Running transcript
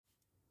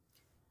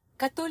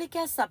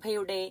കത്തോലിക്ക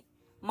സഭയുടെ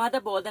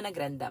മതബോധന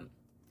ഗ്രന്ഥം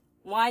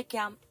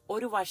വായിക്കാം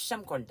ഒരു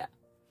വർഷം കൊണ്ട്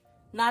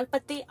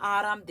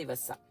 46-ാം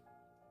ദിവസം.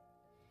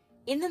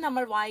 ഇന്ന്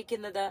നമ്മൾ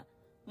വായിക്കുന്നത്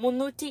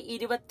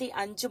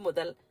 325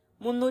 മുതൽ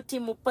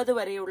 330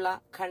 വരെയുള്ള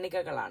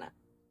ഖണ്ഡികകളാണ്.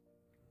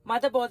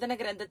 മതബോധന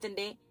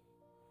ഗ്രന്ഥത്തിന്റെ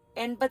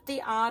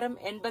 86ഉം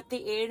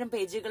 87ഉം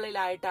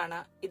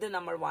പേജുകളിലായിട്ടാണ് ഇത്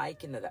നമ്മൾ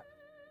വായിക്കുന്നത്.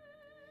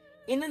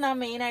 ഇന്ന് നാം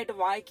മെയിനായിട്ട്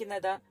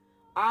വായിക്കുന്നത്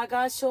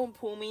ആകാശവും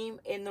ഭൂമിയും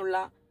എന്നുള്ള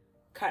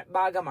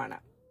ഭാഗമാണ്.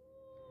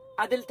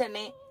 അതിൽ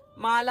തന്നെ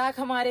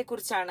മാലാഖമാരെ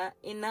കുറിച്ചാണ്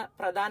ഇന്ന്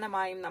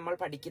പ്രധാനമായും നമ്മൾ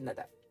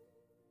പഠിക്കുന്നത്.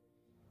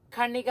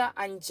 ഖണ്ഡിക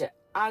 5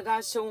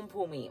 ആകാശവും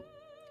ഭൂമിയും.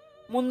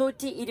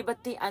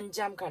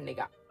 325-ാം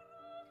ഖണ്ഡിക.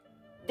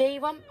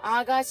 ദൈവം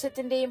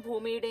ആകാശത്തിന്റെയും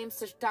ഭൂമിയുടെയും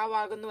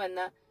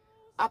സൃഷ്ടാവാകുന്നുവെന്ന്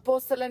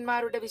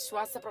അപ്പോസ്തലന്മാരുടെ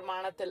വിശ്വാസ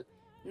പ്രമാണത്തിൽ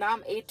നാം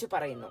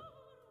ഏറ്റുപറയുന്നു.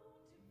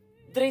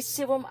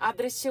 ദൃശ്യവും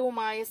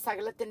അദൃശ്യവുമായ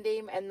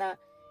സകലത്തിന്റെയും എന്ന്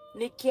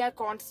നിക്കിയ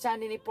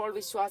കോൺസ്റ്റാന്റിനിപ്പോൾ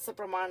വിശ്വാസ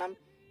പ്രമാണം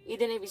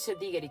ഇതിനെ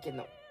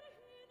വിശദീകരിക്കുന്നു.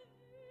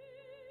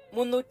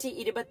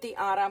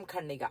 326-ാം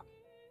ഖണ്ഡിക.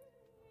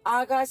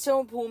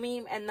 ആകാശവും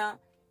ഭൂമിയും എന്ന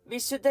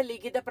വിശുദ്ധ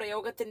ലിഖിത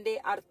പ്രയോഗത്തിന്റെ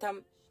അർത്ഥം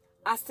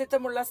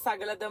അസ്തിത്വമുള്ള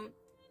സകലതും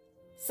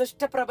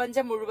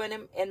സൃഷ്ടപ്രപഞ്ചം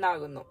മുഴുവനും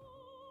എന്നാകുന്നു.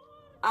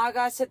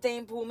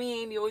 ആകാശത്തെയും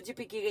ഭൂമിയെയും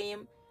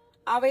യോജിപ്പിക്കുകയും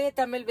അവയെ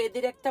തമ്മിൽ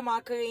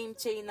വ്യതിരക്തമാക്കുകയും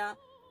ചെയ്യുന്ന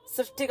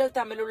സൃഷ്ടികൾ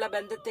തമ്മിലുള്ള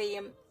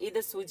ബന്ധത്തെയും ഇത്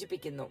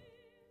സൂചിപ്പിക്കുന്നു.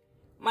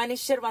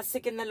 മനുഷ്യർ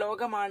വസിക്കുന്ന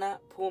ലോകമാണ്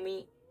ഭൂമി.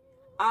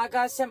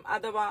 ആകാശം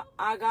അഥവാ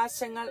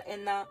ആകാശങ്ങൾ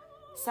എന്ന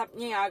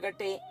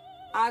സംജ്ഞയാകട്ടെ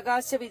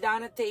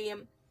ആകാശവിധാനത്തെയും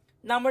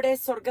നമ്മുടെ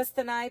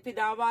സ്വർഗസ്ഥനായ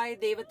പിതാവായ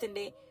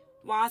ദൈവത്തിന്റെ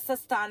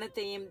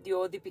വാസസ്ഥാനത്തെയും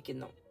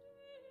ദ്യോതിപ്പിക്കുന്നു.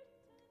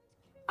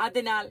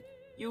 അതിനാൽ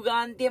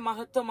യുഗാന്ത്യ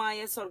മഹത്വമായ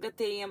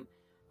സ്വർഗത്തെയും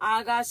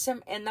ആകാശം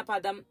എന്ന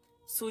പദം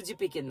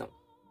സൂചിപ്പിക്കുന്നു.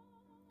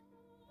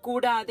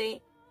 കൂടാതെ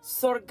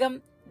സ്വർഗം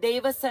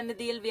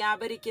ദൈവസന്നിധിയിൽ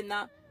വ്യാപരിക്കുന്ന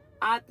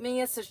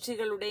ആത്മീയ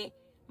സൃഷ്ടികളുടെ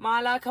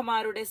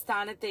മാലാഖമാരുടെ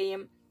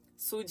സ്ഥാനത്തെയും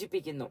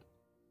സൂചിപ്പിക്കുന്നു.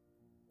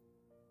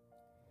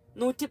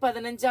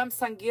 115-ാം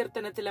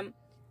സങ്കീർത്തനത്തിലും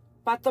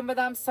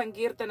 19-ാം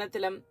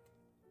സങ്കീർത്തനത്തിലും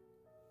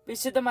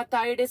വിശുദ്ധ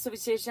മത്തായിയുടെ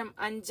സുവിശേഷം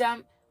 5-ാം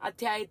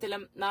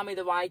അധ്യായത്തിലും നാം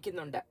ഇത്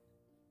വായിക്കുന്നുണ്ട്.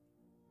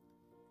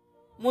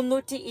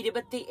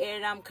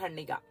 327-ാം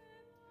ഖണ്ഡിക.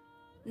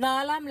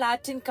 4-ാം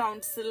ലാറ്റിൻ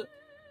കൗൺസിൽ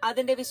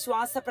അതിന്റെ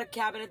വിശ്വാസ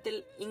പ്രഖ്യാപനത്തിൽ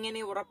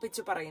ഇങ്ങനെ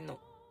ഉറപ്പിച്ചു പറയുന്നു: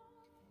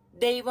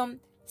 ദൈവം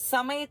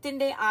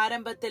സമയത്തിന്റെ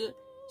ആരംഭത്തിൽ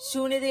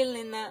ശൂന്യതയിൽ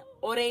നിന്ന്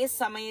ഒരേ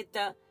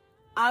സമയത്ത്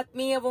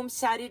ആത്മീയവും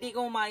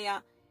ശാരീരികവുമായ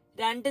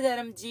 2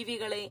 തരം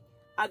ജീവികളെ,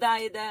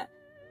 അതായത്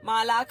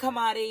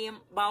മാലാഖമാരെയും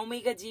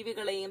ഭൗമിക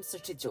ജീവികളെയും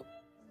സൃഷ്ടിച്ചു.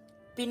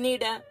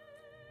 പിന്നീട്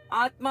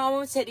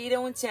ആത്മാവും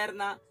ശരീരവും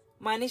ചേർന്ന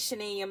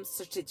മനുഷ്യനെയും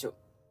സൃഷ്ടിച്ചു.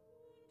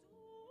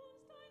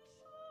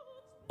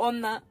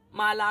 1.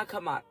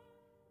 മാലാഖമാർ.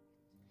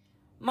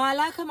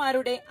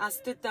 മാലാഖമാരുടെ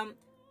അസ്തിത്വം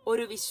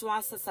ഒരു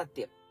വിശ്വാസ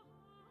സത്യം.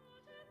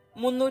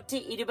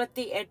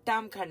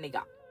 328-ാം ഖണ്ഡിക.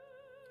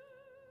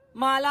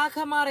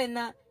 മാലാഖമാർ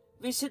എന്ന്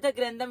വിശുദ്ധ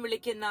ഗ്രന്ഥം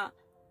വിളിക്കുന്ന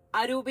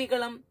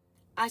അരൂപികളും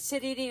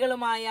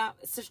അശരീരികളുമായ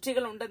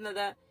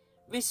സൃഷ്ടികളുണ്ടെന്നത്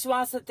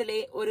വിശ്വാസത്തിലെ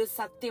ഒരു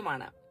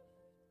സത്യമാണ്.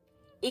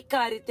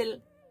 ഇക്കാര്യത്തിൽ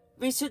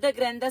വിശുദ്ധ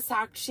ഗ്രന്ഥ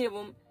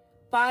സാക്ഷ്യവും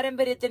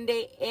പാരമ്പര്യത്തിന്റെ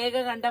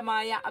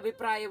ഏകകണ്ഠമായ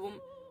അഭിപ്രായവും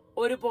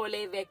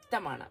ഒരുപോലെ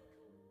വ്യക്തമാണ്.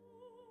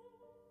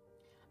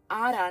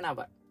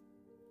 ആരാണവർ?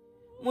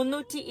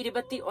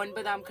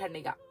 329-ാം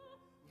ഖണ്ഡിക.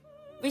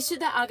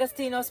 വിശുദ്ധ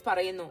അഗസ്തീനോസ്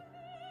പറയുന്നു: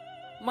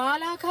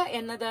 മാലാഖ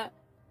എന്നത്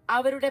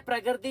അവരുടെ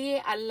പ്രകൃതിയെ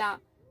അല്ല,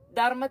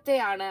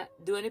 ധർമ്മത്തെയാണ്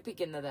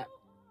ധ്വനിപ്പിക്കുന്നത്.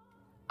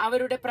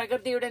 അവരുടെ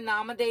പ്രകൃതിയുടെ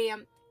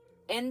നാമധേയം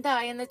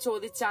എന്തായെന്ന്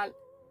ചോദിച്ചാൽ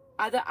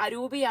അത്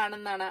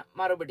അരൂപിയാണെന്നാണ്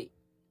മറുപടി.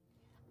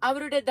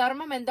 അവരുടെ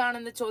ധർമ്മം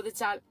എന്താണെന്ന്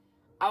ചോദിച്ചാൽ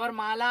അവർ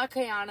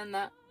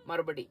മാലാഖയാണെന്ന്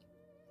മറുപടി.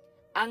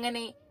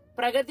 അങ്ങനെ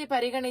പ്രകൃതി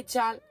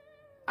പരിഗണിച്ചാൽ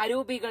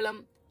അരൂപികളും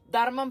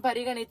ധർമ്മം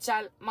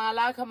പരിഗണിച്ചാൽ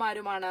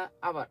മാലാഖമാരുമാണ്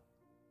അവർ.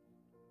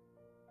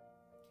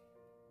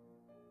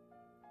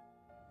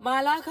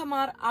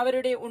 മാലാഖമാർ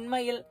അവരുടെ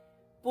ഉണ്മയിൽ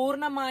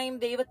പൂർണമായും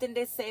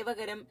ദൈവത്തിന്റെ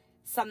സേവകരും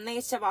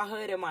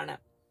സന്ദേശവാഹകരുമാണ്.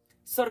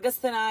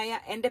 സ്വർഗസ്ഥനായ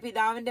എന്റെ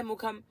പിതാവിന്റെ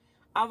മുഖം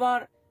അവർ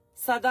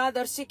സദാ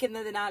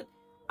ദർശിക്കുന്നതിനാൽ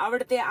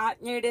അവിടുത്തെ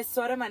ആജ്ഞയുടെ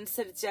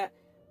സ്വരമനുസരിച്ച്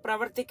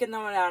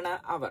പ്രവർത്തിക്കുന്നവരാണ്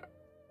അവർ.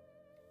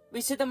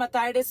 വിശുദ്ധ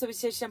മത്തായിയുടെ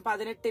സുവിശേഷം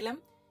 18-ലും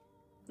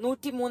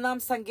 103-ാം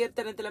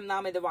സങ്കീർത്തനത്തിലും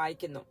നാം ഇത്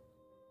വായിക്കുന്നു.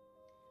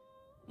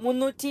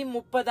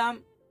 330-ാം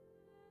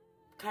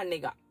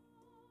ഖണ്ഡിക.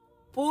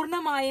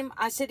 പൂർണമായും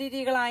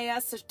അശരീരികളായ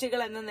സൃഷ്ടികൾ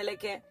എന്ന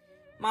നിലയ്ക്ക്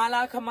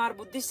മാലാഖമാർ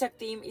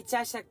ബുദ്ധിശക്തിയും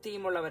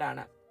ഇച്ഛാശക്തിയും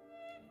ഉള്ളവരാണ്.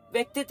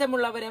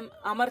 വ്യക്തിത്വമുള്ളവരും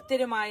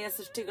അമർത്യരുമായ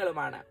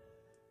സൃഷ്ടികളുമാണ്.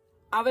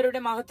 അവരുടെ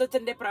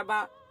മഹത്വത്തിന്റെ പ്രഭ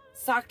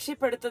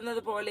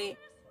സാക്ഷ്യപ്പെടുത്തുന്നത് പോലെ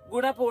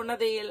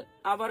ഗുണപൂർണതയിൽ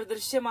അവർ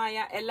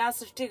ദൃശ്യമായ എല്ലാ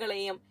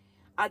സൃഷ്ടികളെയും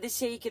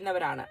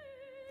അതിശയിക്കുന്നവരാണ്.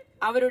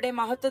 അവരുടെ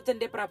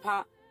മഹത്വത്തിന്റെ പ്രഭ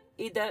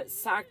ഇത്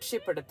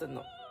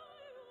സാക്ഷ്യപ്പെടുത്തുന്നു.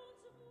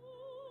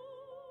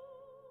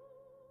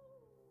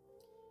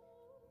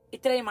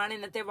 ഇത്രയുമാണ്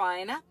ഇന്നത്തെ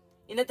വായന.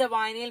 ഇന്നത്തെ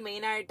വായനയിൽ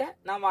മെയിനായിട്ട്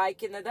നാം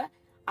വായിക്കുന്നത്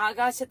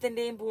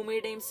ആകാശത്തിന്റെയും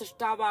ഭൂമിയുടെയും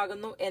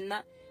സൃഷ്ടാവാകുന്നു എന്ന്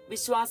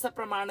വിശ്വാസ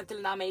പ്രമാണത്തിൽ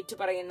നാം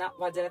ഏറ്റുപറയുന്ന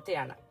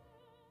വചനത്തെയാണ്.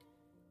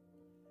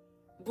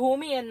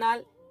 ഭൂമി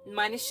എന്നാൽ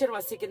മനുഷ്യർ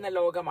വസിക്കുന്ന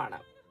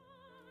ലോകമാണ്.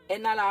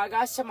 എന്നാൽ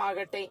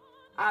ആകാശമാകട്ടെ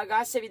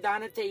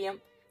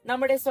ആകാശവിധാനത്തെയും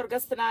നമ്മുടെ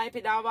സ്വർഗസ്ഥനായ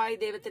പിതാവായ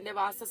ദൈവത്തിന്റെ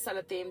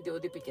വാസസ്ഥലത്തെയും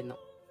ദ്യോതിപ്പിക്കുന്നു.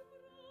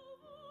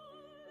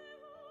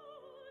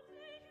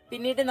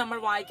 പിന്നീട് നമ്മൾ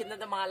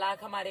വായിക്കുന്നത്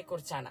മാലാഖമാരെ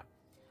കുറിച്ചാണ്.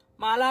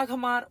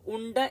 മാലാഖമാർ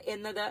ഉണ്ട്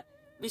എന്നത്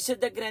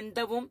വിശുദ്ധ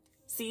ഗ്രന്ഥവും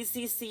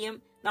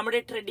CCCയും നമ്മുടെ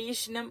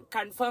ട്രഡീഷനും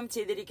കൺഫേം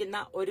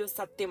ചെയ്തിരിക്കുന്ന ഒരു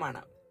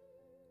സത്യമാണ്.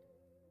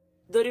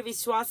 ഇതൊരു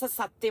വിശ്വാസ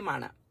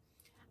സത്യമാണ്.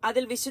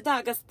 അതിൽ വിശുദ്ധ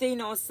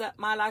അഗസ്തീനോസ്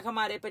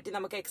മാലാഖമാരെ പറ്റി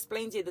നമുക്ക്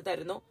എക്സ്പ്ലെയിൻ ചെയ്തു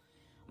തരുന്നു.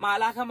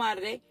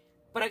 മാലാഖമാരെ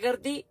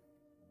പ്രകൃതി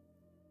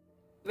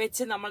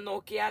വെച്ച് നമ്മൾ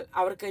നോക്കിയാൽ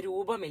അവർക്ക്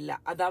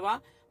രൂപമില്ല, അഥവാ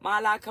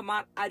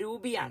മാലാഖമാർ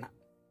അരൂപിയാണ്.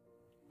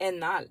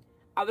 എന്നാൽ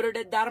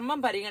അവരുടെ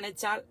ധർമ്മം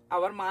പരിഗണിച്ചാൽ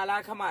അവർ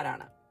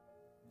മാലാഖമാരാണ്.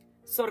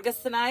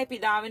 സ്വർഗസ്ഥനായ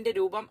പിതാവിന്റെ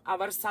രൂപം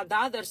അവർ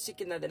സദാ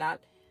ദർശിക്കുന്നതിനാൽ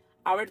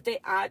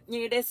അവിടുത്തെ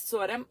ആജ്ഞയുടെ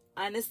സ്വരം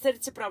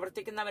അനുസരിച്ച്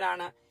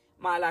പ്രവർത്തിക്കുന്നവരാണ്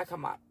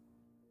മാലാഖമാർ.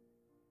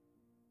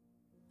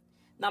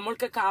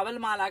 നമ്മൾക്ക് കാവൽ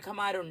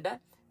മാലാഖമാരുണ്ട്.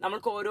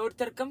 നമ്മൾക്ക്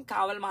ഓരോരുത്തർക്കും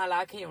കാവൽ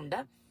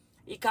മാലാഖയുണ്ട്.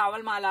 ഈ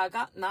കാവൽ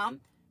മാലാഖ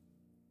നാം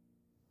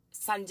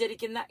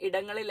സഞ്ചരിക്കുന്ന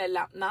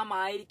ഇടങ്ങളിലെല്ലാം, നാം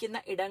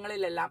ആയിരിക്കുന്ന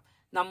ഇടങ്ങളിലെല്ലാം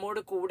നമ്മോട്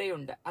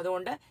കൂടെയുണ്ട്.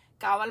 അതുകൊണ്ട്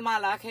കാവൽ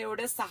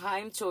മാലാഖയോട്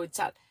സഹായം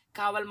ചോദിച്ചാൽ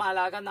കാവൽ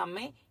മാലാഖ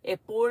നമ്മെ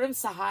എപ്പോഴും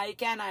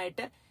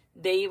സഹായിക്കാനായിട്ട്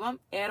ദൈവം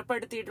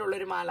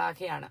ഏർപ്പെടുത്തിയിട്ടുള്ളൊരു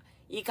മാലാഖയാണ്.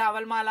 ഈ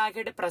കാവൽ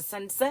മാലാഖയുടെ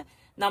പ്രസൻസ്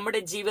നമ്മുടെ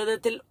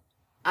ജീവിതത്തിൽ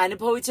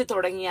അനുഭവിച്ചു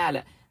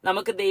തുടങ്ങിയാൽ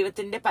നമുക്ക്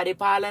ദൈവത്തിന്റെ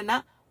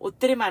പരിപാലന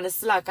ഒത്തിരി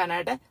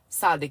മനസ്സിലാക്കാനായിട്ട്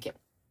സാധിക്കും.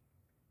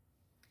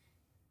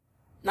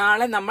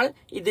 നാളെ നമ്മൾ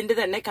ഇതിന്റെ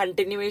തന്നെ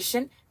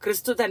കണ്ടിന്യൂവേഷൻ,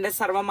 ക്രിസ്തു തന്റെ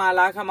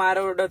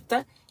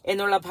സർവ്വമാലാഖമാരോടൊത്ത്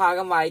എന്നുള്ള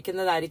ഭാഗം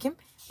വായിക്കുന്നതായിരിക്കും.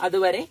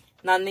 അതുവരെ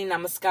നന്ദി,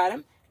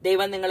 നമസ്കാരം.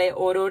 ദൈവം നിങ്ങളെ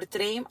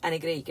ഓരോരുത്തരെയും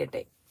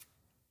അനുഗ്രഹിക്കട്ടെ.